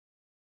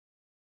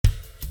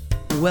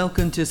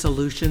Welcome to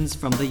Solutions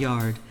from the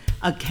Yard,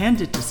 a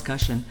candid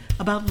discussion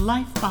about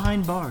life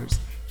behind bars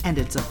and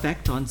its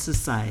effect on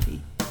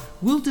society.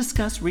 We'll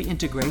discuss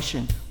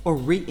reintegration or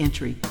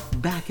re-entry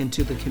back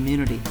into the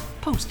community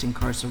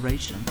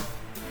post-incarceration.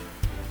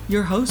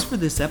 Your host for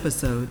this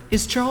episode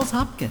is Charles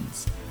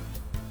Hopkins.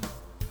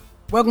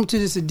 Welcome to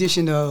this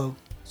edition of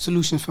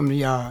Solutions from the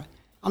Yard.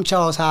 I'm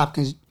Charles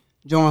Hopkins,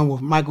 joined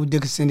with Michael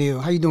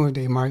Dickinson-Hill. How you doing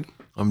today, Mike?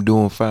 I'm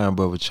doing fine,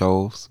 brother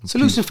Charles.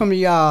 Solutions from the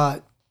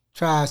Yard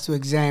tries to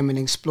examine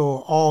and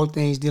explore all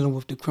things dealing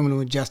with the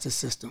criminal justice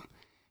system,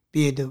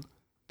 be it the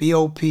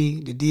BOP,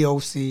 the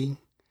DOC,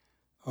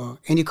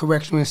 any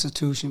correctional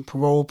institution,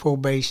 parole,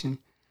 probation.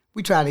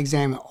 We try to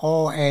examine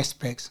all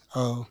aspects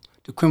of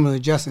the criminal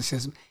justice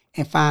system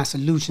and find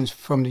solutions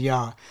from the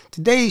yard.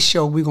 Today's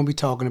show, we're going to be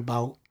talking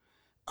about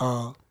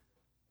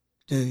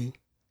the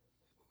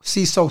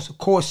CSOSA,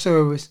 Court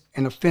Service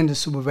and Offender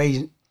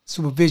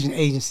Supervision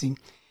Agency.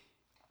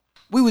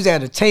 We was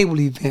at a table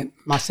event,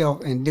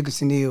 myself and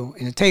Dickinson Hill,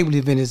 and a table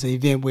event is an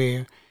event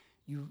where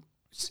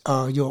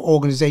your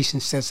organization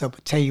sets up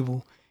a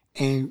table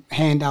and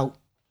hand out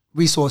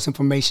resource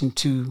information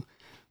to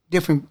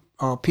different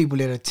people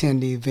that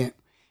attend the event.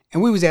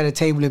 And we was at a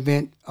table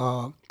event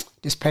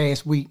this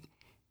past week,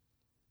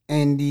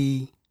 and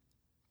the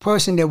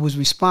person that was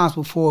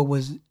responsible for it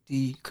was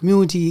the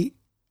community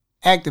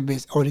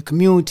activist or the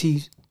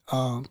community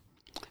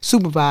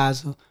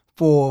supervisor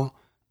for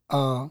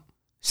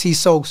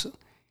CSOSA.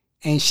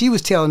 And she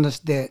was telling us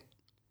that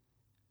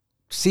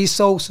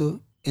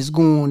CSOSA is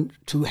going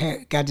to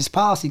got this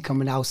policy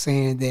coming out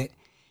saying that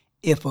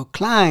if a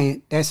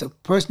client, that's a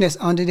person that's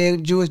under their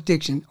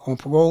jurisdiction on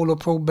parole or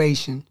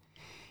probation,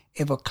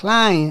 if a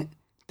client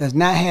does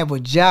not have a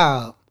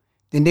job,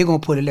 then they're going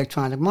to put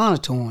electronic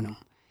monitor on them.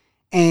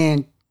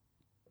 And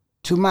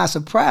to my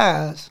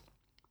surprise,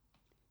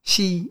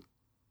 she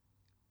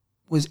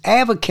was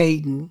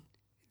advocating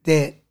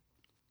that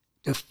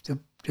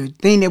the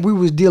thing that we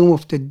was dealing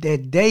with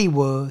that day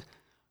was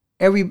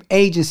every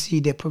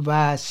agency that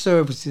provides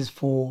services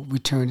for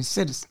returning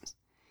citizens.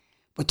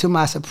 But to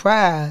my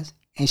surprise,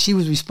 and she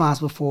was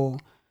responsible for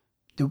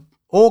the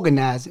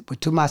organizing,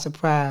 but to my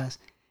surprise,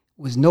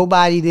 was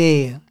nobody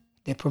there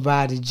that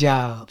provided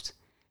jobs.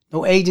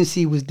 No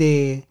agency was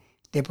there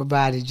that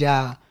provided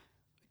jobs.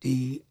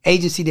 The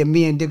agency that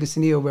me and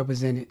Dickinson Hill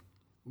represented,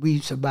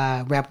 we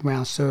provide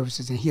wraparound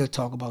services, and he'll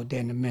talk about that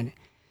in a minute.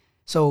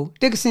 So,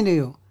 Dickinson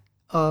Hill,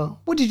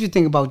 what did you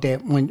think about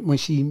that when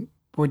she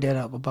brought that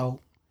up about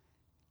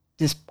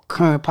this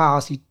current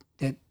policy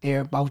that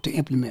they're about to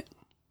implement?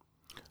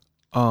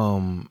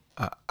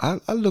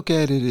 I look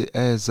at it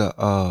as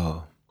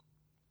a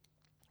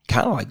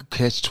kind of like a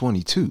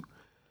catch-22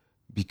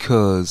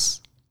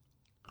 because,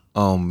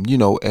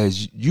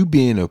 as you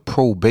being a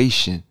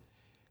probation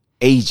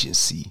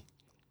agency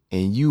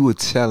and you were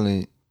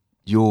telling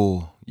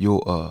your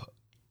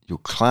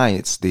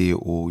clients there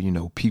or,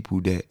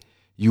 people that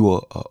you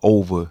are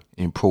over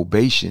in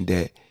probation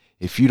that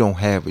if you don't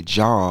have a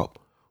job,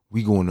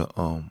 we're going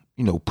to,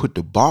 put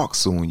the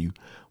box on you.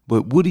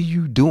 But what are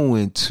you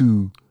doing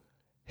to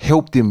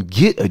help them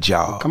get a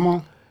job? Come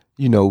on.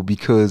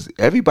 Because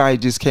everybody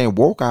just can't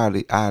walk out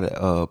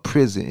of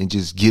prison and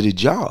just get a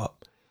job,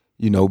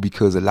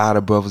 because a lot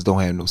of brothers don't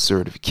have no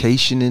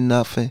certification in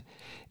nothing.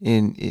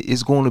 And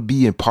it's going to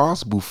be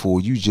impossible for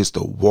you just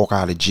to walk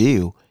out of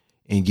jail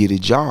and get a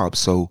job.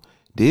 So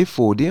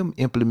therefore, them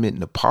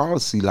implementing a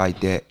policy like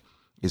that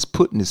is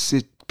putting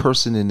the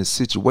person in a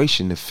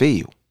situation to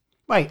fail.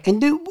 Right.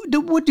 And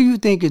what do you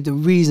think is the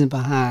reason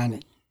behind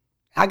it?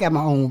 I got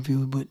my own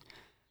view, but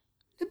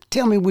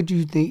tell me what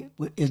you think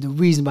is the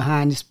reason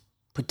behind this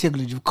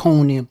particular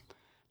draconian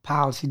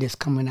policy that's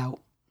coming out.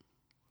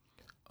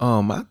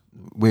 From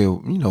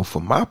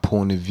my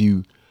point of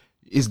view,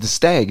 is to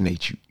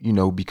stagnate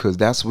you, because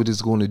that's what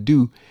it's going to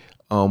do.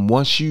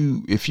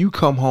 If you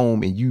come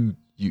home and you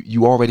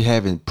already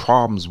having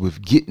problems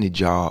with getting a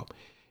job,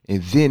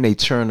 and then they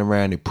turn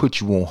around and put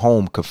you on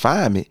home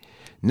confinement,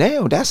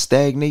 now that's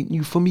stagnating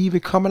you from even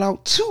coming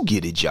out to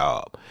get a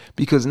job,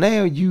 because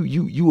now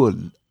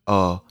you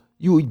are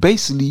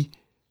basically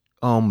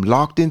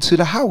locked into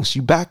the house.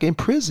 You back in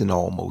prison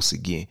almost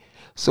again.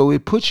 So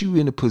it puts you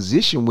in a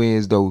position where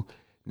as though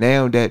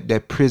now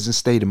that prison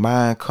state of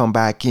mind come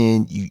back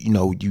in,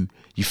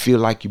 you feel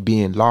like you're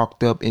being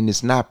locked up, and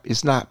it's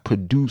not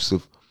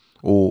conducive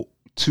or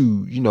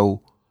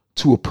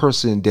to a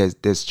person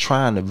that's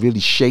trying to really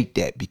shake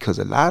that, because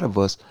a lot of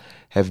us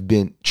have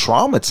been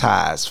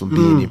traumatized from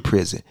being in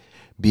prison,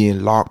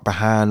 being locked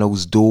behind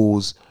those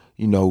doors,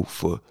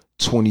 for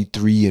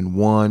 23 and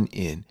 1,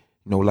 and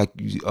like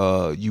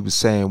you were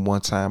saying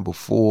one time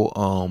before,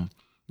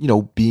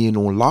 being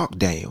on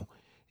lockdown,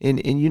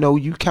 and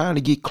you kind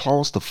of get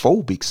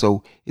claustrophobic.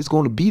 So it's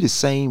going to be the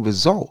same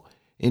result,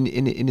 and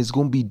it's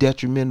going to be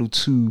detrimental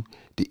to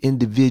the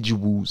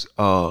individual's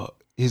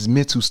his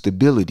mental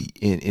stability,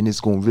 and it's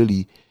going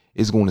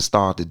to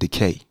start to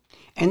decay.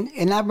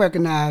 And I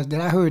recognize that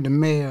I heard the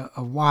mayor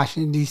of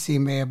Washington, D.C.,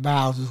 Mayor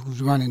Bowser,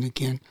 who's running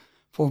again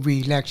for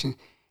re-election,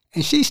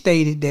 And she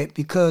stated that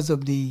because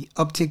of the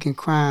uptick in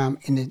crime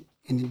in the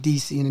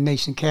DC, in the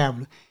nation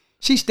capital,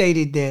 she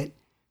stated that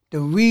the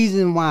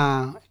reason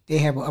why they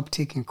have an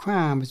uptick in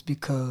crime is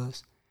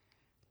because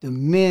the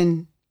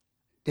men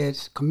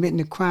that's committing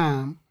the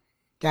crime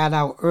got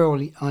out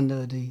early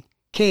under the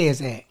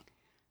CARES Act.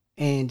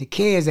 And the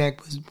CARES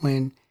Act was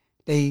when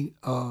they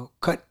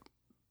cut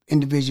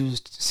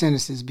individuals'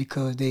 sentences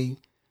because they,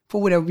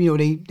 for whatever,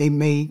 they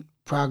made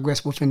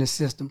progress within the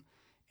system.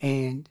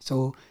 And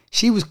so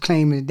she was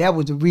claiming that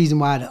was the reason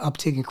why the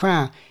uptick in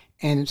crime.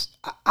 And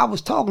I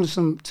was talking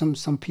to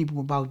some people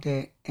about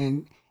that,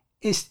 and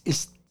it's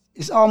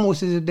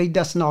almost as if they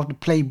dusting off the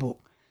playbook.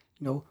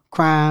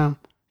 Crime.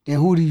 Then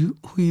who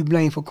you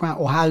blame for crime,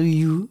 or how do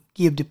you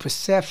give the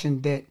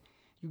perception that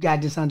you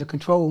got this under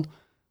control?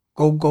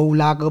 Go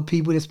lock up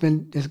people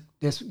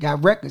that's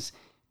got records,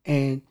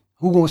 and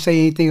who gonna say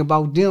anything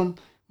about them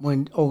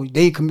when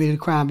they committed a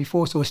crime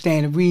before? So it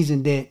stands to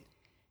reason that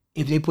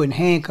if they putting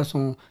handcuffs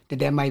on,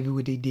 that might be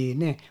what they did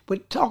now.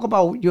 But talk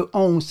about your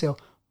own self.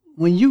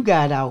 When you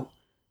got out,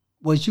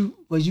 was you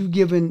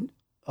given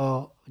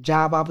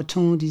job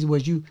opportunities?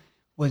 Was you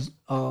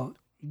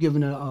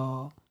given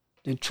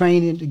the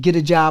training to get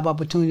a job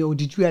opportunity, or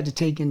did you have to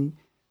take and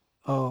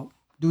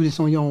do this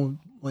on your own?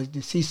 Was the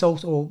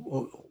CSOs or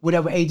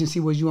whatever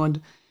agency was you under,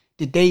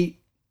 did they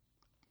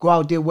go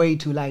out their way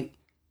to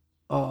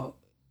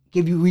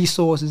give you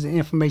resources and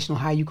information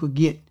on how you could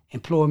get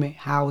employment,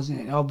 housing,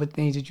 and other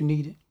things that you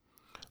needed?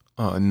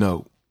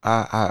 No.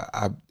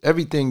 I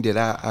everything that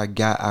I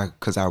got,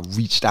 because I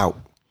reached out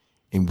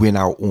and went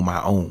out on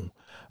my own.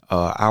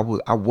 I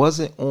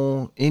wasn't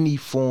on any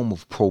form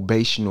of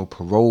probation or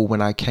parole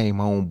when I came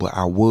home, but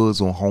I was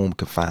on home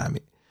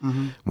confinement.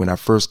 Mm-hmm. When I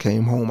first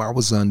came home, I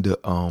was under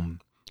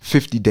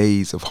 50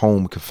 days of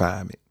home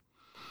confinement.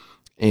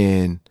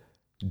 And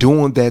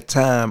during that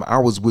time, I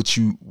was what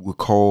you would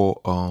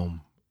call,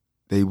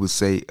 they would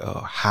say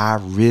high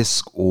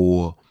risk,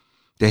 or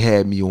they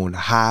had me on the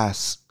high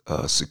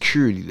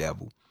security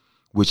level,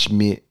 which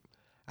meant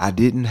I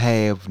didn't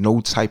have no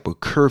type of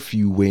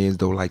curfew, whereas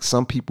though like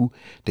some people,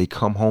 they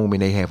come home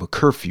and they have a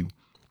curfew.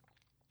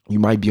 You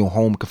might be on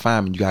home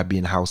confinement, you gotta be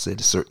in the house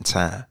at a certain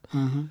time.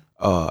 Mm-hmm.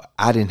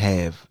 I didn't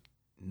have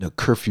no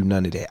curfew,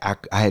 none of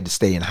that. I had to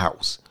stay in the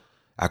house.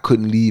 I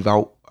couldn't leave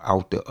out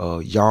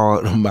the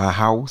yard of my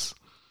house.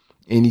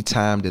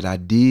 Anytime that I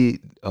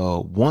did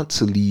want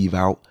to leave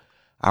out,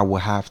 I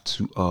would have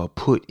to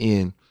put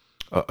in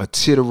a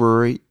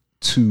itinerary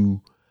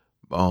to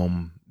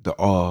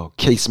the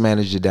case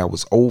manager that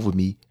was over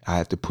me. I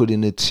had to put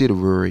in an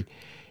itinerary,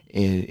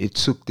 and it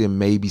took them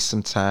maybe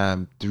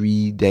sometime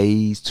 3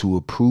 days to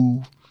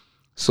approve.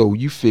 So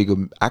you figure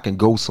I can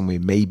go somewhere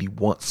maybe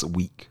once a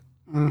week.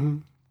 Mm-hmm.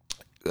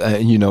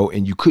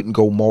 And you couldn't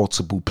go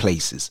multiple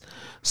places.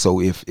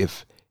 So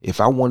if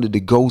I wanted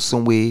to go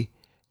somewhere,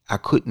 I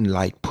couldn't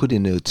put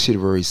in the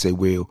itinerary and say,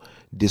 well,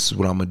 this is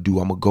what I'm gonna do.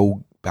 I'm gonna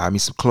go buy me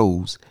some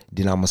clothes,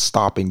 then I'm gonna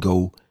stop and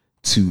go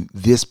to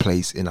this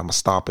place, and I'm gonna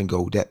stop and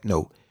go that.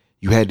 No,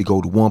 you had to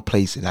go to one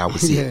place, and I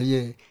was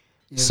yeah.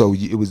 So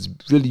it was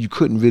really, you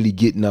couldn't really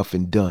get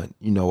nothing done.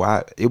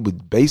 It was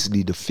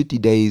basically the 50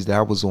 days that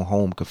I was on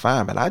home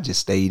confinement. I just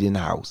stayed in the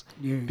house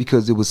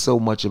because it was so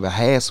much of a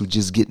hassle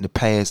just getting the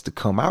pass to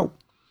come out.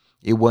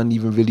 It wasn't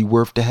even really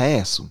worth the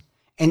hassle.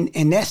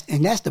 And that's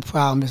the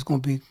problem that's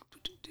going to be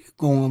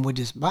going with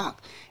this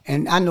box.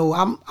 And I know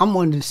I'm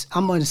under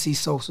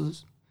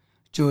CSOSA's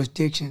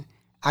jurisdiction.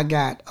 I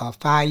got a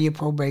 5-year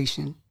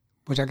probation,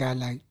 which I got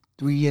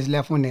 3 years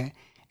left on that,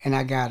 and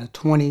I got a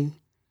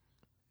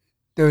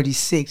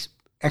 2036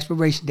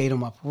 expiration date on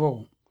my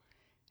parole.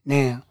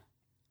 Now,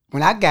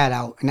 when I got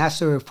out, and I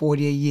served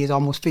 48 years,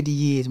 almost 50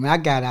 years, when I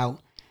got out,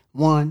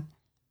 1,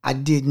 I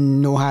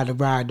didn't know how to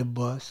ride the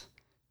bus.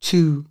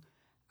 2,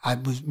 I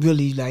was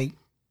really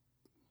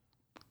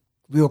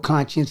real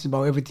conscientious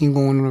about everything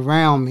going on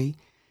around me.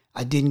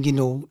 I didn't get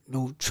no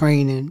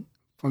training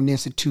from the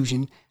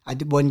institution. I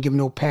wasn't given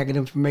no packet of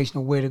information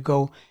on where to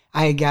go.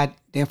 I had got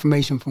the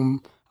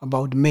information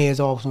about the mayor's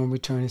office on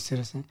returning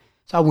citizen.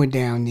 So I went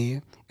down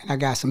there and I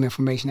got some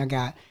information. I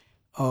got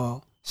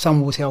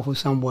some was helpful,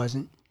 some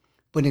wasn't.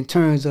 But in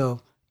terms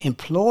of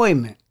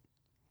employment,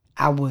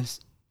 I was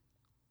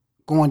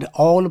going to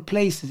all the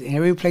places, and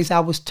every place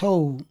I was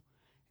told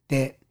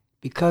that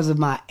because of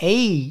my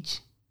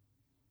age,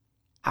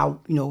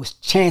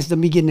 chances of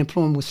me getting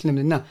employment was slim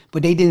enough.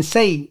 But they didn't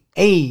say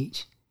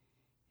age.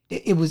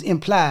 It was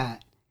implied.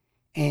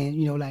 And,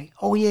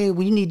 oh yeah,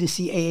 well, you need to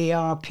see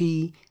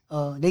AARP.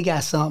 They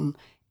got something.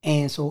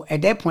 And so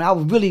at that point, I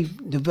was really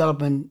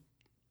developing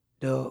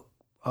the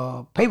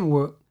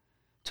paperwork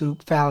to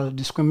file a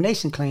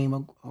discrimination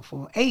claim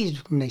for age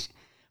discrimination.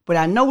 But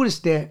I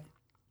noticed that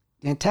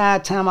the entire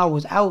time I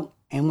was out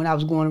and when I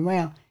was going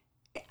around,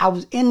 I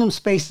was in them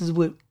spaces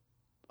with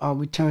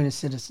returning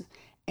citizens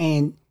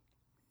and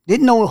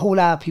didn't know a whole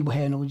lot of people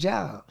had no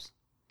jobs.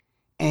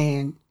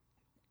 And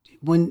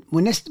when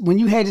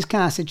you had this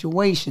kind of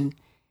situation,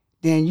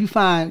 then you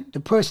find the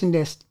person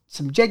that's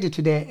subjected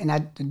to that. And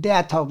the day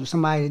I talked to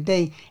somebody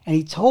today, and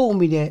he told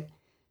me that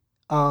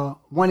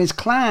one of his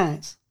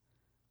clients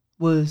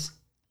was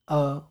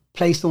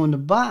placed on the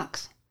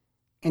box,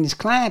 and his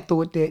client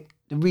thought that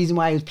the reason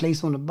why he was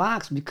placed on the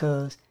box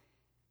because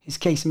his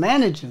case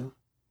manager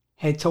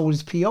had told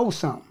his PO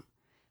something,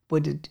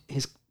 but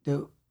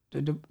the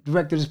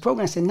director of this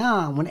program said,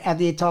 nah.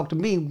 After they talked to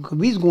me, because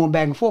we was going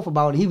back and forth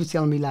about it, he was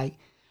telling me like,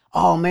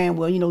 oh man,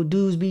 well,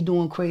 dudes be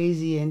doing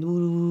crazy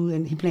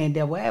and he playing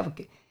devil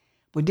advocate.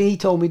 But then he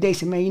told me, they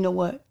said, man, you know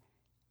what?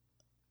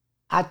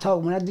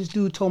 This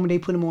dude told me they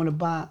put him on the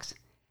box,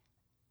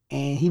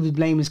 and he was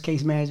blaming his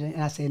case manager,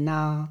 and I said,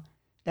 nah,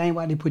 that ain't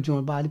why they put you on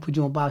the box. They put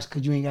you on the box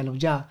because you ain't got no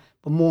job.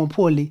 But more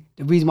importantly,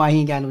 the reason why he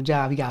ain't got no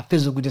job, he got a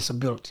physical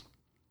disability.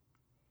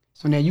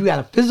 So now you got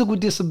a physical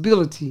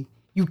disability,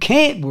 you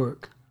can't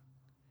work,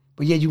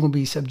 but yet you're gonna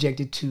be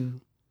subjected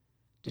to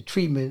the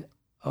treatment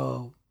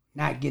of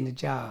not getting a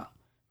job,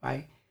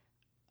 right?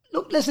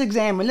 Look, let's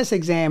examine,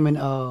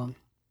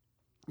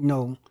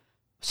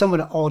 some of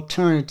the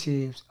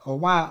alternatives,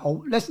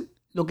 let's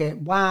look at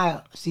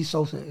why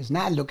CSOSA is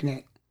not looking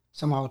at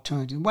some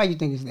alternatives. Why do you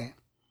think is that?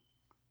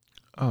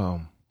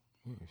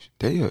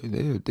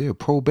 They're a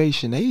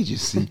probation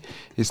agency.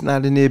 It's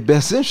not in their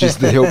best interest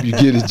to help you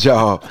get a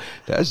job.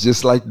 That's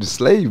just like the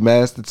slave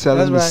master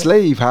telling the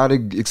slave how to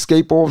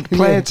escape off the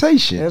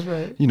plantation. That's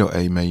right.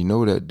 Hey man,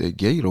 that the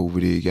gate over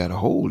there got a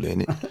hole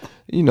in it.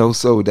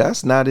 So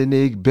that's not in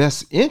their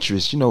best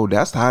interest.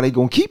 That's how they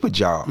gonna keep a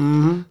job.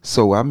 Mm-hmm.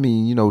 So I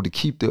mean, to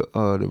keep the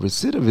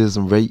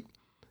recidivism rate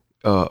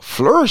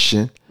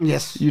flourishing.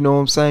 Yes. You know what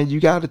I'm saying?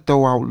 You got to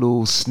throw out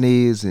little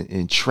snares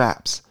and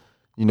traps,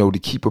 to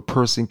keep a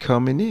person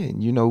coming in,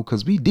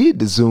 because we did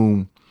the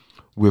Zoom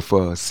with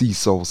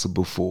CSOSA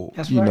before,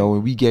 That's right.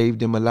 And we gave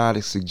them a lot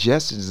of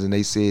suggestions, and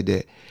they said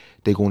that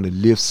they're going to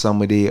lift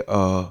some of their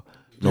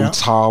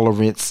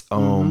tolerance,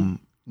 their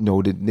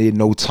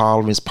no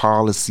tolerance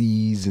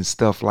policies and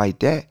stuff like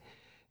that.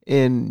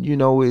 And,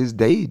 is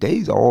they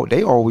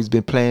always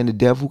been playing the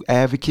devil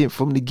advocate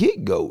from the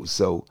get-go.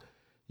 So,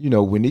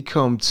 when it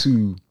come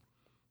to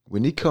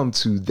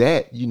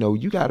that,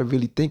 you got to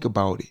really think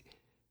about it.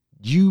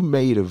 You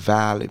made a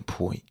valid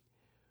point.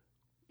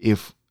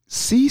 If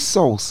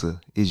CSOSA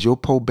is your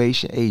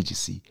probation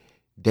agency,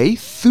 they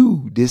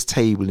threw this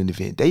table in the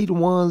event. They the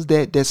ones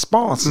that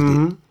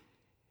sponsored it.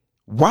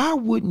 Why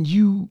wouldn't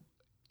you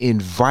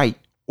invite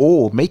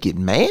or make it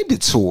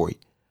mandatory?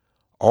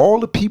 All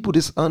the people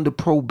that's under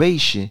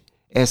probation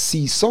at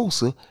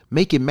CSOSA,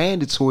 make it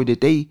mandatory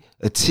that they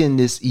attend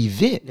this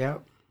event.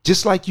 Yep.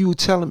 Just like you would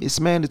tell them it's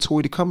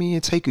mandatory to come in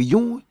and take a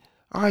urine.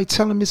 All right,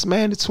 tell them it's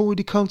mandatory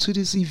to come to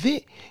this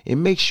event,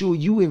 and make sure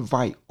you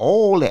invite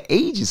all the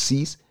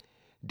agencies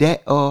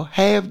that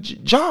have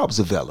jobs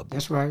available.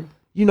 That's right.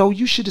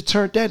 You should have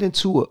turned that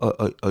into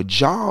a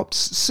jobs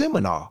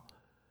seminar.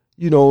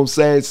 You know what I'm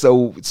saying?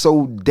 So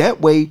that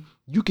way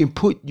you can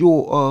put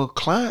your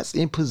clients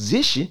in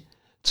position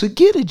to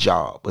get a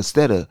job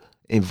instead of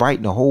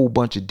inviting a whole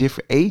bunch of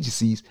different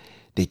agencies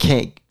that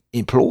can't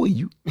employ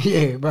you.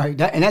 Yeah,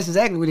 right. And that's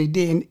exactly what they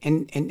did.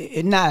 And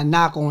it's not a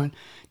knock on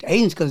the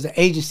agents, because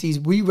the agencies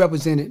we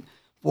represented,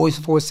 Voice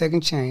for a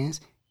Second Chance,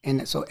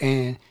 and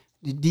the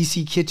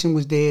DC Kitchen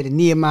was there, the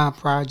Nehemiah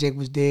Project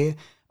was there,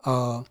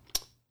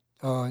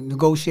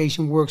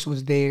 Negotiation Works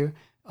was there.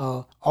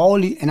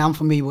 And I'm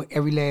familiar with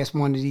every last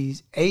one of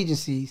these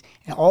agencies,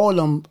 and all of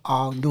them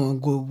are doing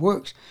good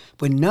works,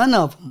 but none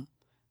of them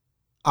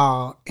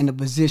are in a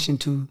position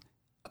to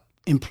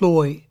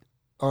employ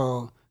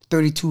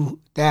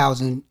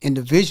 32,000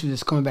 individuals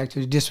that's coming back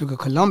to the District of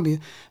Columbia.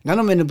 None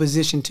of them in a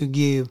position to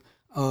give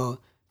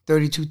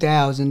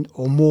 32,000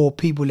 or more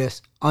people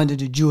that's under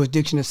the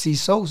jurisdiction of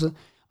CSOSA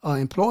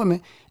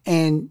employment.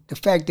 And the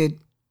fact that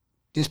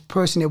this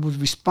person that was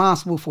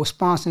responsible for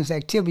sponsoring this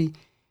activity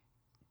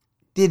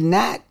did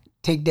not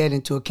take that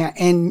into account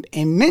and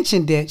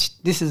mentioned that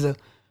this is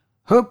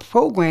her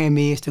program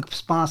is to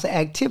sponsor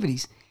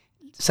activities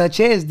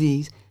such as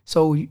these.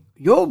 So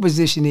your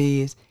position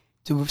is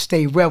to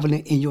stay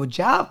relevant in your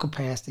job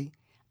capacity.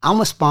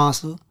 I'm a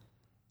sponsor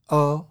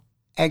of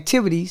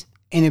activities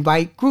and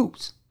invite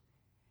groups.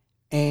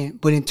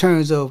 But in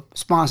terms of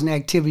sponsoring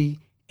activity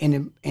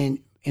and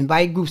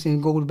invite groups,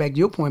 and go back to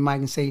your point, Mike,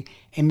 and say,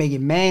 and make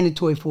it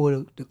mandatory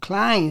for the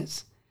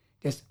clients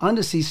that's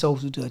under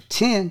CSOSA to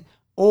attend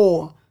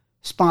or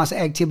sponsor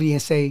activity,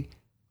 and say,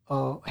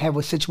 have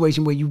a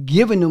situation where you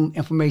giving them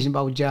information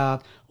about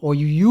jobs, or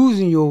you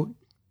using your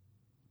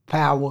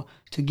power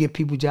to give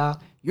people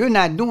jobs. You're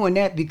not doing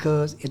that,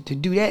 because to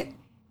do that,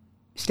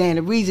 stand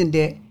the reason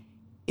that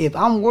if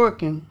I'm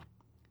working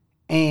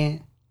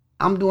and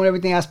I'm doing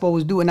everything I'm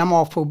supposed to do and I'm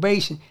off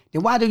probation,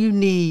 then why do you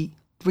need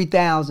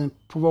 3,000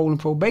 parole and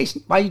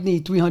probation? Why you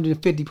need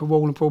 350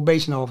 parole and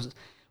probation officers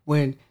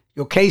when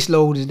your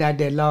caseload is not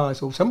that large?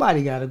 So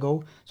somebody got to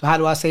go. So how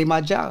do I save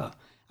my job?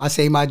 I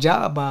save my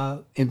job by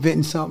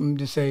inventing something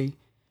to say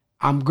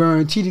I'm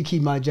guaranteed to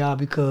keep my job,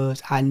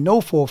 because I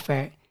know for a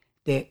fact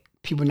that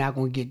people are not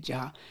going to get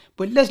jobs.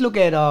 But let's look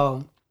at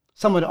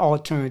some of the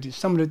alternatives,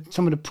 some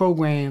of the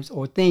programs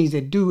or things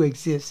that do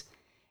exist,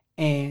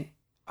 and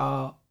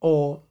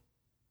or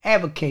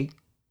advocate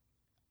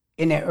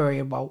in that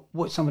area about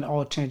what some of the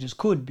alternatives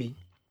could be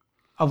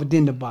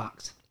within the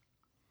box?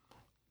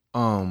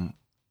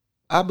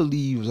 I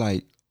believe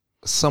like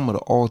some of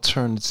the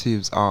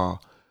alternatives are,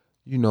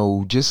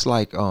 just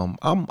like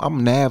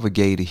I'm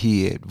navigator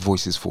here at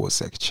Voices for a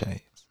Second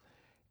Chance,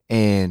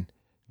 and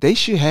they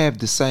should have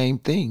the same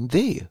thing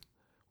there.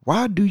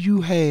 Why do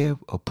you have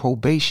a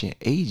probation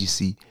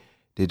agency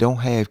that don't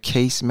have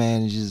case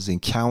managers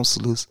and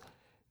counselors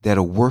that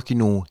are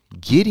working on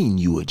getting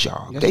you a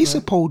job? They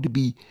supposed to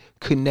be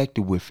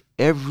connected with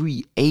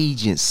every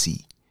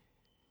agency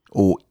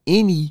or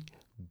any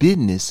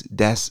business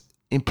that's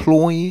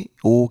employing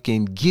or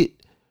can get,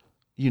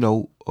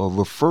 a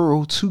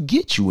referral to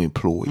get you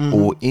employed,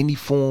 or any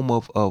form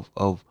of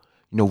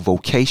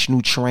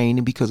vocational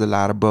training, because a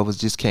lot of brothers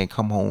just can't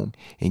come home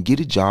and get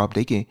a job.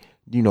 They can,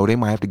 they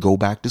might have to go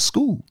back to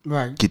school,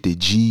 right? Get their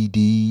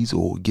GEDs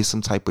or get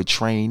some type of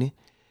training.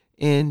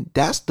 And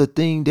that's the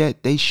thing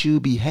that they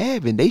should be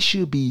having. They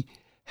should be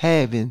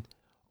having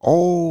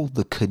all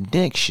the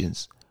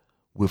connections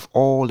with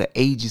all the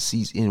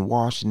agencies in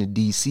Washington,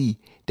 D.C.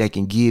 that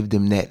can give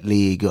them that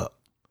leg up.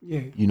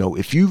 Yeah.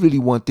 If you really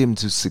want them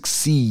to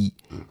succeed,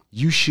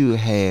 you should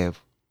have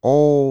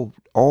all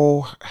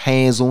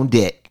hands on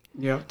deck.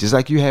 Yeah. Just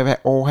like you have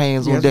all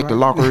hands on deck to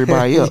lock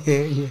everybody up.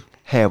 Yeah.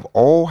 Have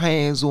all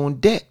hands on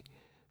deck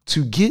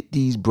to get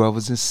these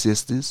brothers and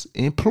sisters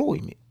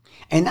employment.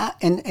 And I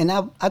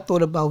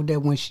thought about that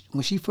when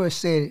she first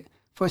said it.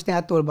 First thing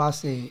I thought about, I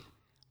said,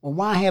 well,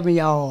 why haven't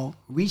y'all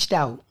reached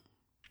out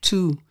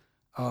to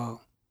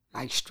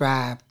like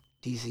Strive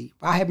DC?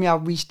 Why haven't y'all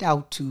reached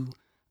out to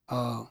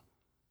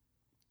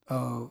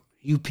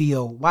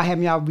UPO? Why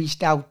haven't y'all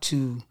reached out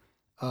to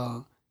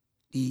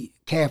the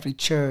Catholic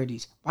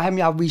Charities? Why haven't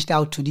y'all reached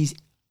out to these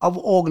other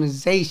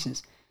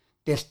organizations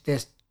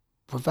that's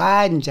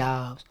providing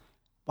jobs?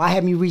 Why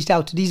haven't you reached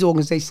out to these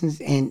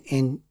organizations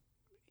and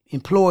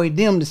employed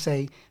them to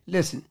say,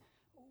 listen,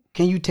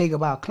 can you take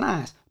up our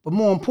clients? But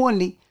more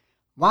importantly,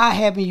 why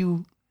haven't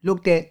you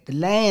looked at the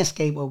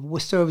landscape of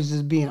what services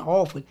is being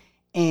offered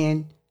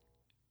and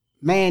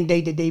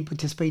mandate that they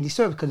participate in the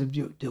service? Because if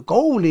the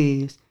goal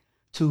is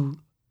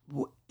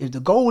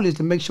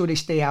to make sure they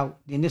stay out,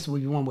 then this will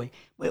be one way.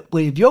 But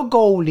if your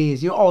goal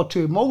is, your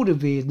ulterior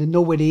motive is to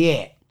know where they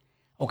at.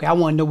 Okay, I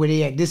want to know where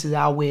they at. This is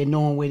our way of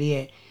knowing where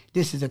they at.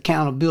 This is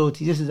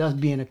accountability. This is us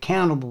being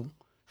accountable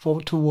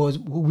towards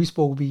who we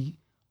supposed to be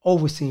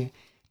overseeing.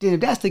 Then if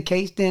that's the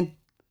case, then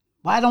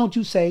why don't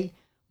you say,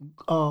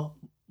 well,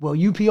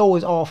 UPO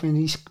is offering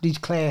these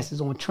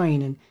classes on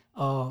training,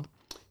 get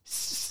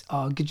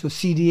your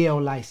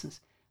CDL license.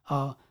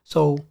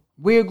 So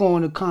we're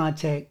going to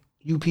contact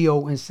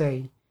UPO and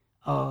say,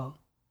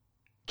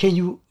 can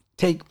you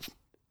take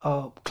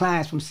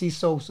clients from C.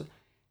 Sosa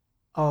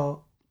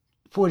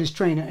for this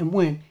trainer, and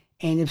when?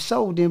 And if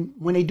so, then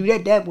when they do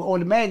that, that will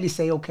automatically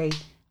say, okay,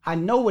 I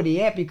know where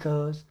they at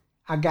because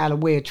I got a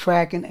way of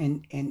tracking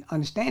and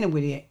understanding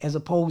where they at, as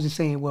opposed to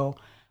saying, well,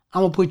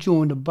 I'm going to put you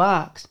on the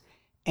box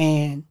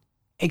and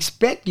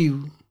expect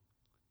you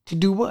to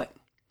do what?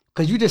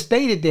 Because you just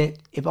stated that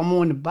if I'm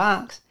on the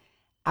box,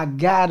 I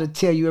got to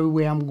tell you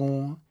everywhere I'm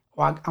going,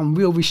 or I'm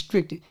real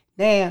restricted.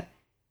 Now,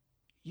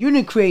 you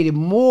done created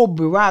more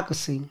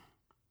bureaucracy.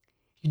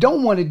 You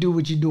don't want to do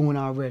what you're doing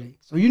already.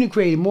 So you done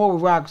created more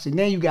bureaucracy.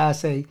 Now you got to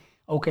say,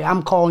 okay,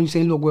 I'm calling you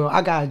saying, look, well,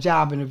 I got a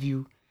job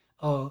interview,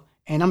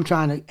 and I'm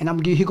trying to, and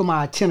I'm here go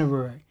my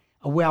itinerary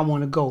of where I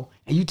want to go.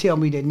 And you tell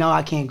me that, no,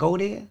 I can't go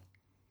there.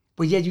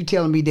 But yet you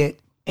telling me that,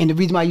 and the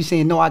reason why you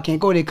saying, no, I can't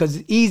go there, because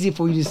it's easy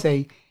for you to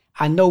say,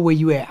 I know where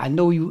you at. I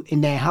know you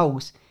in that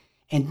house.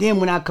 And then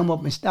when I come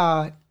up and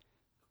start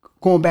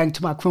going back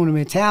to my criminal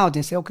mentality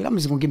and say, okay, I'm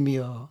just going to give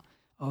me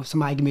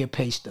somebody give me a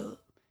pay stub.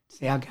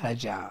 Say I got a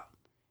job.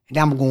 And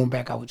then I'm going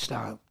back, I would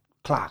start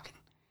clocking.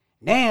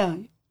 Now,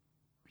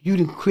 you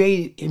done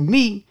created in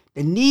me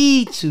the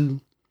need to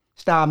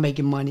start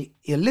making money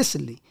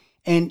illicitly.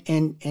 And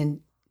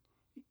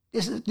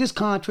this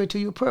contrary to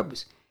your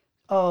purpose.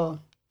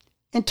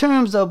 In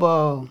terms of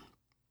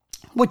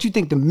what you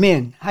think the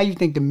men, how you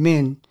think the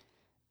men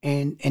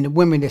and the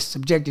women that's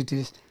subjected to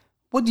this,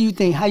 what do you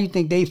think, how you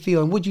think they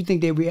feel, and what do you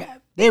think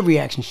their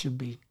reaction should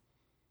be?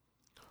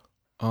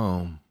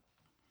 Well,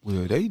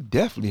 they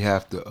definitely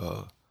have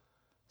to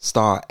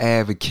start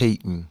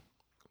advocating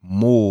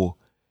more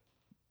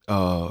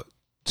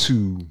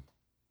to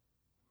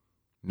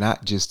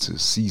not just to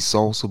see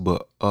Salsa,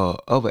 but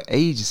other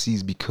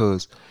agencies,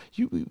 because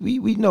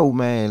we know,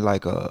 man,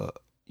 like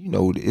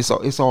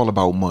it's all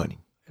about money.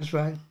 That's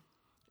right.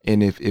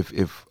 And if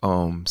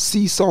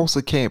C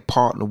Salsa can't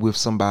partner with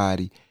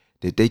somebody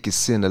that they can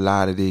send a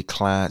lot of their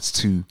clients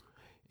to,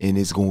 and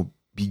they're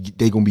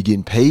gonna be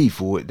getting paid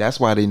for it. That's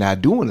why they're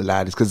not doing a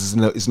lot. It's because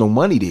it's no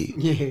money there.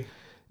 Yeah.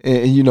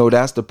 And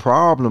that's the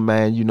problem,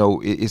 man.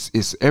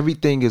 It's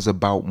everything is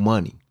about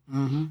money.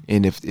 Mm-hmm.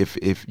 And if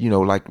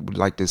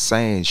like the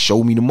saying,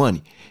 show me the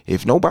money.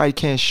 If nobody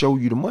can't show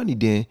you the money,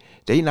 then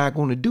they not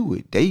gonna do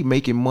it. They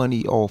making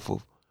money off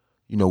of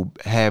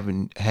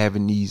having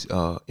these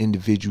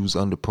individuals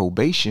under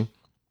probation,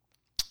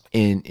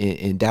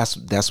 and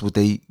that's what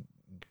they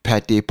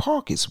pat their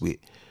pockets with.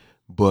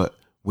 But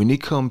when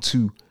it come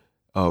to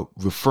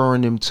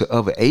referring them to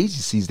other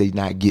agencies, they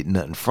not getting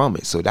nothing from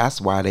it. So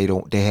that's why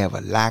they have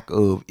a lack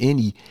of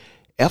any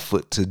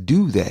effort to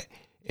do that.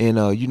 And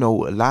a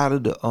lot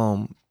of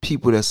the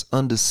people that's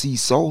under C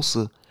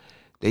SOSA,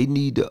 they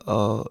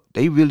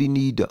really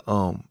need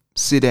to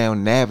sit down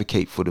and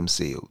advocate for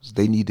themselves.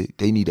 They need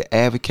to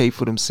advocate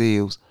for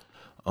themselves.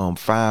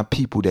 Find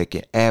people that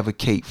can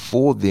advocate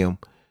for them,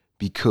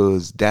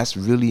 because that's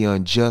really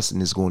unjust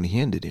and it's going to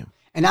hinder them.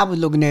 And I was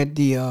looking at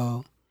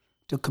the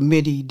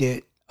committee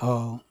that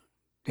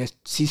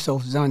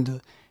CSOS is under,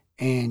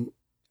 and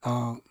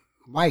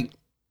White,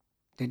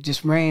 that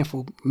just ran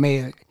for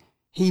mayor,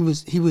 he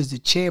was the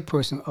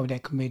chairperson of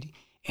that committee,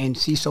 and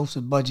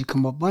CSOS's budget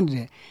come up under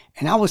that.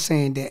 And I was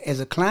saying that as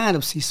a client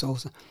of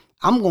CSOS,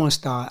 I'm going to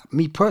start,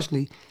 me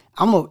personally,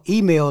 I'm going to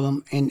email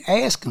them and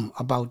ask them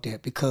about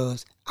that,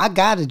 because I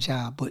got a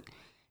job, but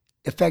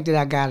the fact that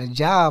I got a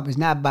job is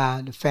not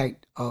by the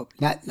fact of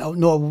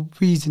no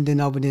reason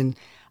other than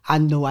I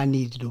know I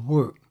needed to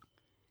work.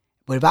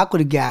 But if I could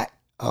have got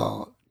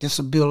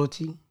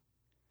disability,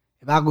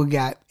 if I could have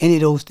got any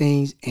of those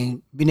things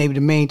and been able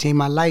to maintain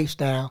my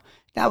lifestyle,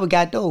 I would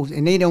have got those.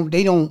 And they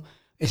don't,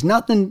 it's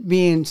nothing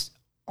being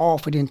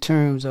offered in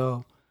terms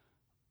of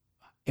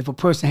if a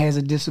person has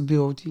a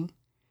disability,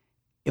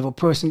 if a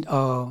person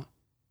don't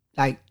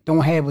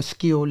have a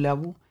skill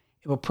level,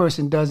 if a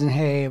person doesn't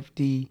have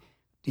the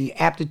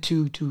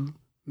aptitude to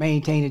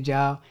maintain a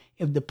job,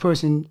 if the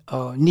person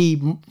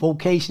need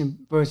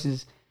vocation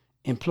versus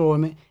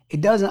employment,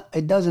 it doesn't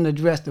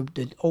address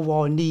the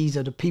overall needs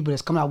of the people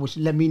that's coming out, which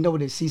let me know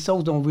that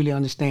CSOs don't really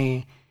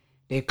understand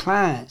their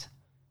clients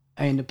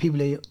and the people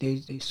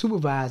they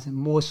supervise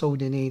more so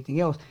than anything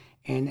else.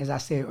 And as I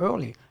said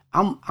earlier,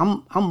 I'm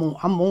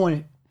on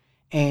it,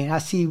 and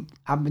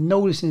I've been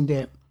noticing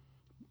that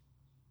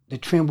the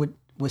trend with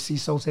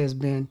CSOs has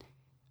been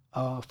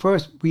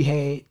first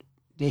they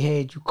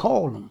had you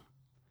call them,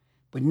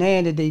 but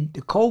now that the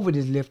COVID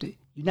is lifted,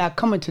 you're not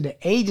coming to the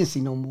agency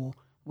no more.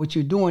 What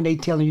you're doing, they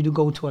telling you to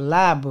go to a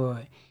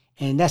library,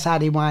 and that's how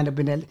they wind up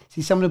in that.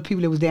 See, some of the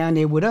people that was down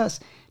there with us,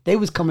 they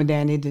was coming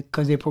down there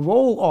because their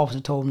parole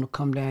officer told them to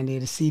come down there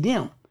to see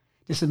them.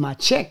 This is my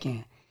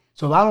check-in.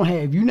 So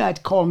if you're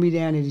not calling me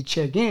down there to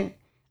check in,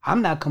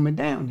 I'm not coming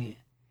down there.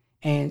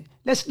 And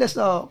let's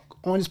on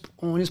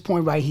this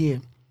point right here,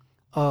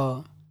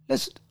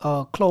 let's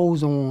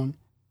close on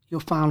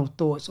your final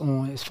thoughts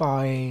on as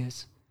far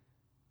as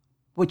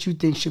what you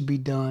think should be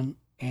done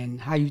and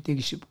how you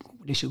think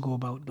they should go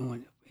about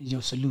doing it.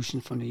 Your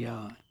solution from the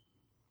yard.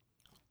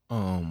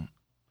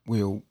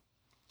 Well,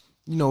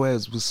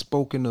 as was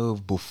spoken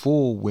of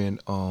before, when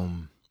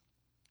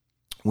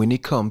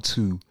it come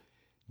to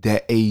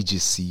that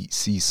agency,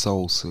 C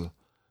SOSA,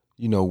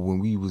 when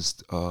we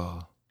was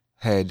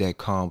had that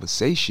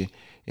conversation,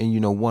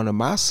 and one of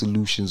my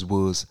solutions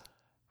was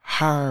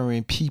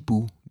hiring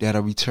people that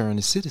are returning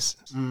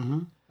citizens. Mm-hmm.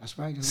 That's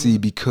right.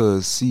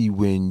 Because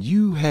when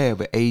you have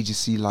an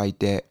agency like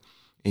that,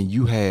 and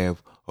you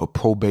have a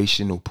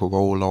probation or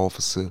parole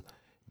officer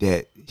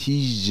that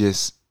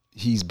he's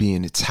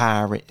being a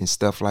tyrant and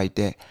stuff like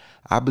that,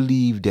 I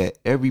believe that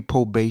every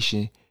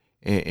probation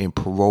and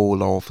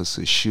parole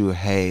officer should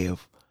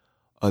have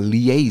a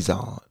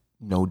liaison,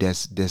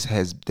 that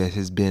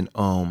has been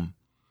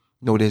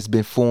that's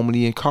been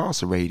formerly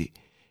incarcerated,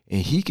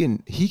 and he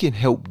can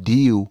help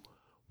deal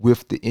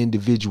with the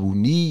individual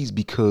needs,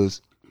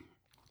 because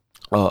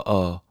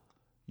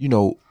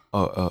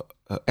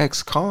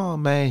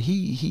ex-con, man,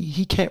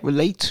 he can't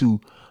relate to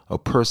a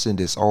person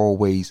that's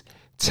always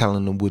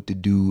telling them what to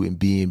do and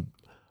being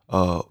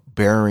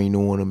bearing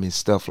on them and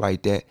stuff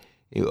like that,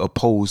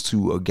 opposed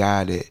to a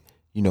guy that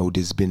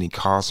that's been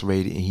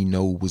incarcerated and he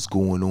know what's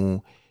going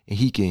on, and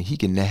he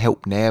can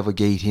help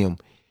navigate him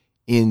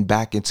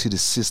back into the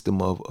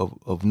system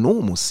of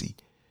normalcy,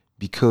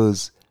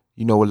 because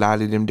a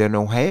lot of them, they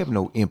don't have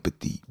no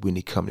empathy when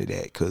it come to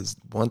that. Because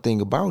one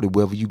thing about it,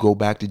 whether you go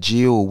back to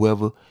jail or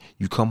whether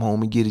you come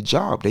home and get a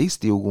job, they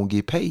still gonna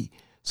get paid.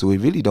 So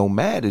it really don't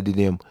matter to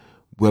them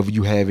whether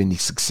you have any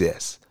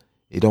success.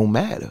 It don't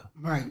matter,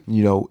 right?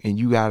 And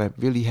you gotta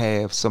really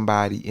have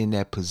somebody in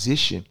that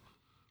position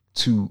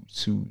to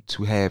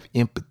have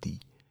empathy,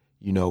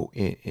 and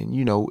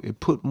it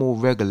put more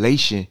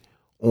regulation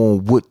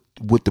on what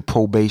the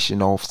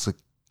probation officer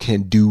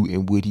can do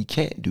and what he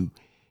can't do.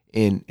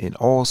 And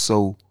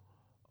also,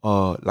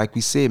 like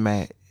we said,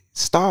 man,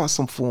 start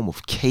some form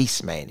of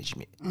case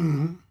management.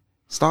 Mm-hmm.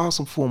 Start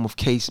some form of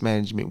case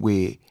management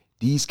where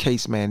these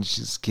case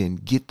managers can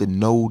get to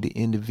know the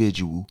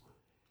individual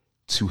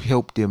to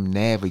help them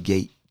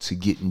navigate to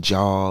getting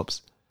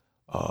jobs,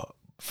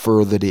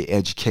 further their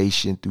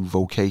education through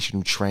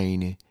vocational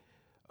training,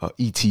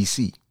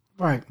 etc.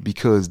 Right.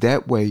 Because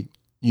that way,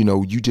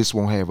 you just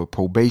won't have a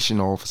probation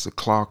officer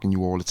clocking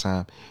you all the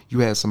time. You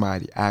have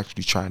somebody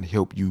actually trying to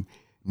help you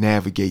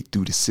navigate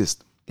through the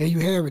system. There you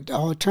have it, the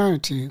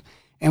alternative.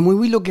 And when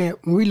we look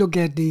at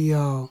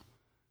the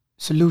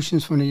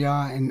solutions from the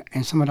yard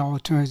and some of the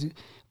alternatives,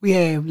 we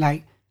have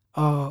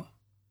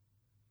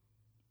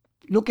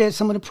look at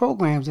some of the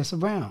programs that's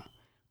around.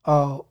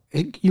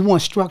 You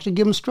want structure,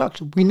 give them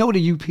structure. We know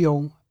the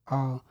UPO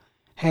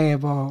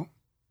have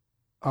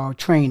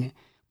training.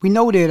 We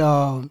know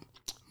that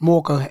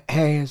MOCA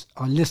has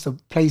a list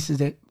of places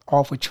that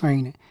offer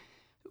training.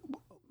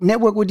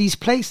 Network with these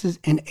places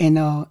and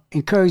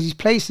encourage these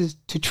places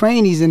to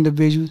train these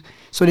individuals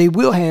so they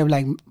will have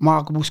like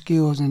marketable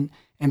skills and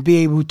be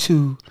able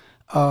to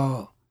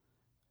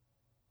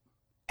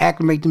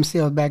acclimate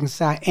themselves back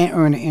inside and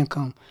earn an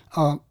income.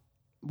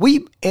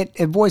 We at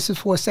Voices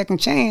for a Second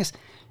Chance,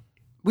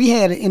 we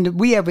have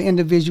an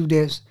individual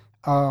that's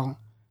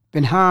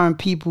been hiring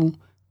people,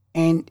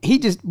 and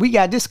we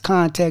got this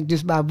contact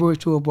just by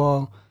virtue of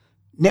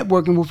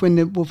networking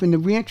within the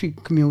reentry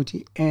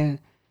community, and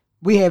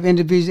we have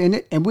individuals in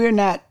it, and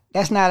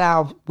that's not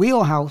our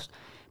wheelhouse,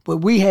 but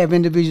we have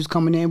individuals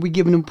coming in,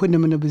 putting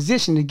them in a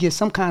position to get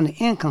some kind of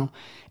income,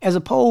 as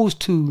opposed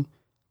to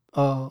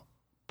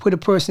put a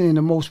person in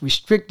the most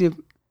restrictive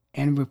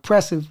and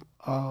repressive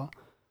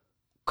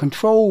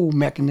control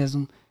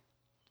mechanism.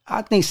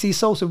 I think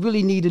CSOSA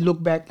really need to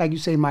look back, like you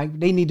say, Mike.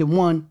 They need to,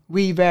 one,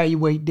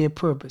 reevaluate their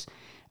purpose.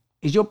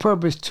 Is your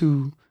purpose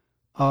to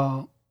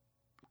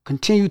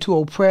continue to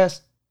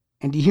oppress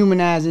and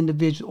dehumanize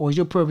individuals, or is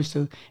your purpose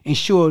to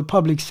ensure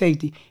public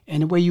safety?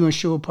 And the way you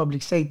ensure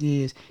public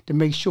safety is to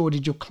make sure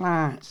that your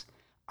clients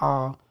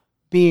are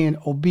being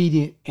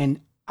obedient and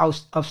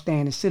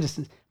upstanding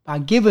citizens by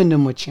giving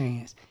them a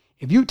chance.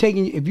 If you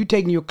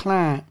taking your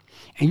client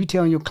and you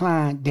telling your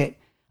client that,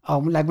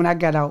 like when I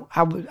got out,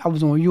 I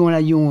was on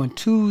UNIU on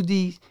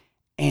Tuesdays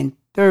and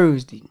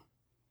Thursday.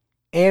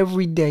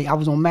 Every day I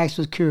was on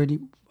maximum security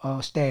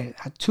status.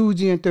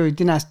 Tuesday and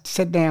Thursday. Then I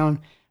sat down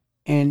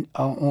and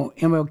on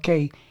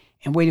MLK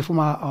and waited for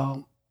my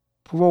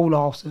parole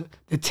officer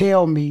to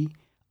tell me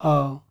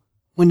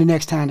when the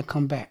next time to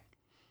come back.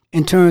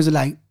 In terms of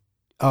like,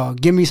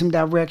 give me some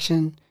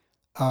direction,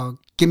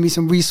 give me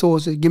some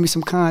resources, give me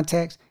some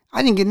contacts.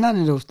 I didn't get none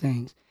of those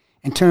things.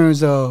 In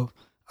terms of,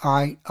 all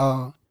right,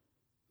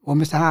 well,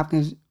 Mr.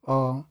 Hopkins,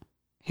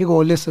 here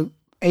go a list of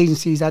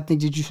agencies I think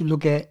that you should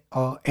look at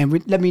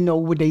and let me know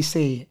what they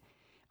said.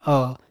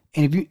 And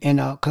if you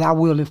because I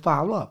will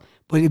follow up.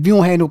 But if you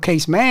don't have no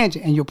case manager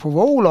and your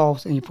parole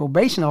officer and your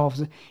probation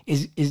officer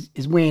is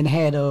wearing the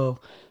hat of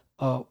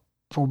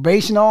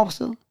probation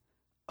officer,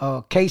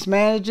 case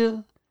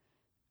manager,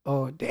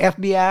 or the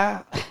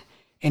FBI,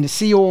 and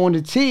the CO on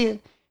the tier,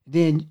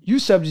 then you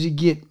subject to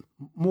get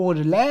more of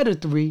the latter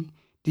three.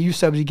 Then you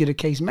subject to get a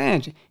case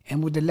manager,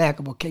 and with the lack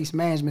of a case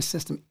management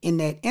system in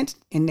that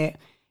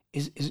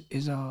is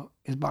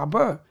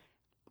barbaric.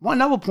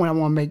 One other point I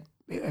want to make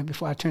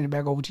before I turn it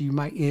back over to you,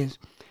 Mike, is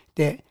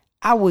that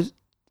I was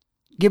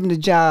given the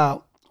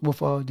job with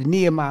the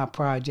Nehemiah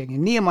Project,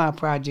 and Nehemiah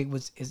Project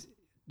is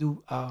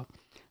do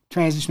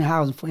transitional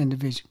housing for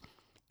individuals,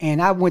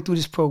 and I went through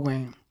this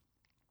program,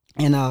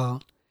 and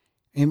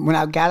when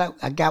I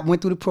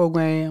went through the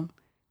program,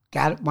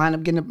 wound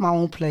up getting my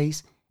own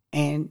place,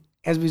 and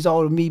as a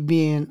result of me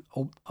being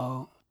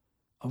a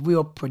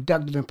real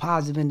productive and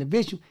positive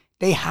individual,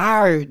 they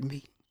hired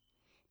me.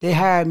 They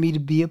hired me to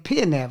be a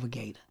peer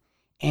navigator.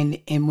 And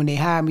when they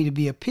hired me to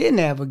be a peer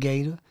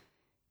navigator,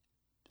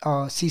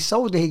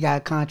 CSOSA, he got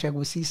a contract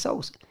with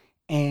CSOSA.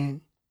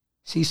 And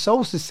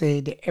CSOSA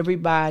said that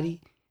everybody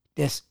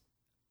that's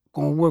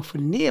going to work for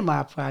the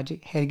Nehemiah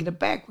Project had to get a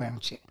background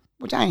check,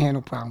 which I ain't had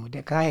no problem with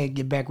that, because I had to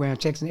get background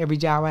checks in every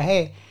job I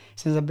had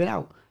since I've been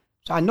out.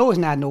 So I know it's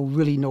not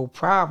really no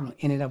problem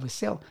in and of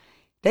itself.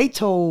 They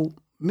told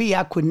me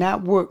I could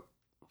not work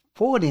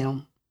for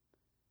them,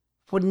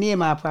 for the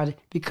Nehemiah Project,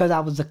 because I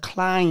was a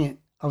client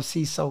of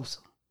CSOSA.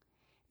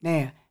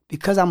 Now,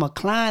 because I'm a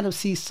client of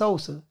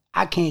CSOSA,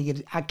 I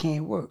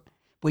can't work.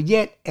 But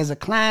yet, as a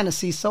client of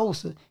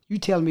CSOSA, you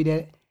tell me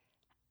that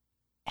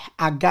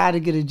I got to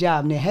get a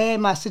job. Now, had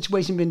my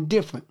situation been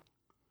different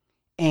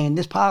and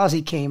this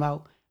policy came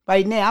out,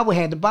 right now I would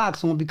have the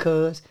box on,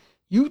 because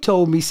you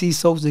told me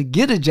CSOSA to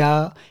get a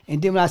job,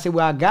 and then when I said,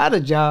 well, I got a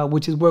job,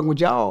 which is working with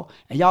y'all,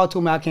 and y'all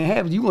told me I can't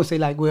have it, you gonna say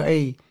like, well,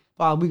 hey, as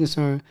far as we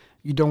concerned,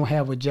 you don't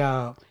have a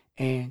job,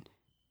 and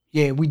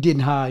yeah, we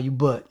didn't hire you,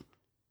 but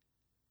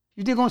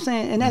you dig what I'm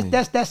saying? And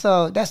that's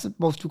the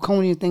most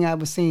draconian thing I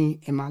ever seen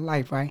in my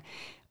life, right?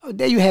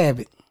 There you have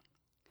it.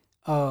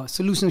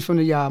 Solutions from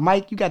the yard.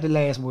 Mike, you got the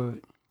last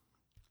word.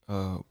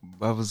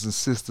 Brothers and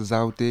sisters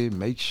out there,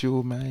 make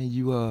sure, man,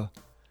 you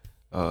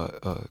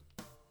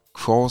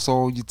cross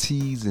all your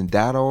T's and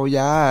dot all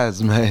your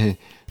I's, man,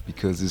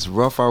 because it's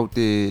rough out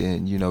there,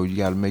 and you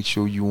got to make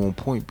sure you on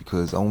point,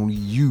 because only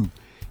you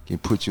can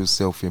put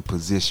yourself in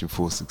position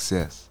for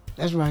success.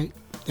 That's right.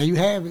 There you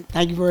have it.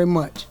 Thank you very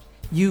much.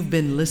 You've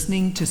been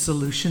listening to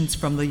Solutions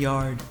from the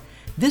Yard.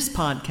 This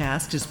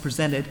podcast is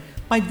presented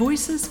by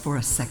Voices for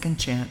a Second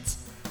Chance,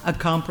 a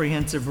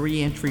comprehensive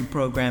reentry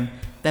program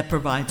that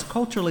provides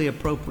culturally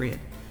appropriate,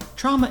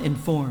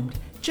 trauma-informed,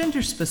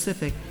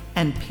 gender-specific,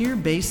 and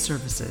peer-based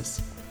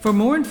services. For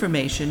more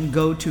information,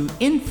 go to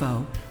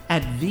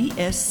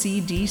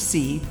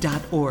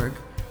info@vscdc.org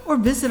or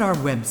visit our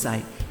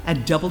website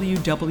at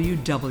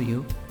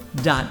www.vscdc.org.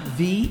 www.vscdc.org.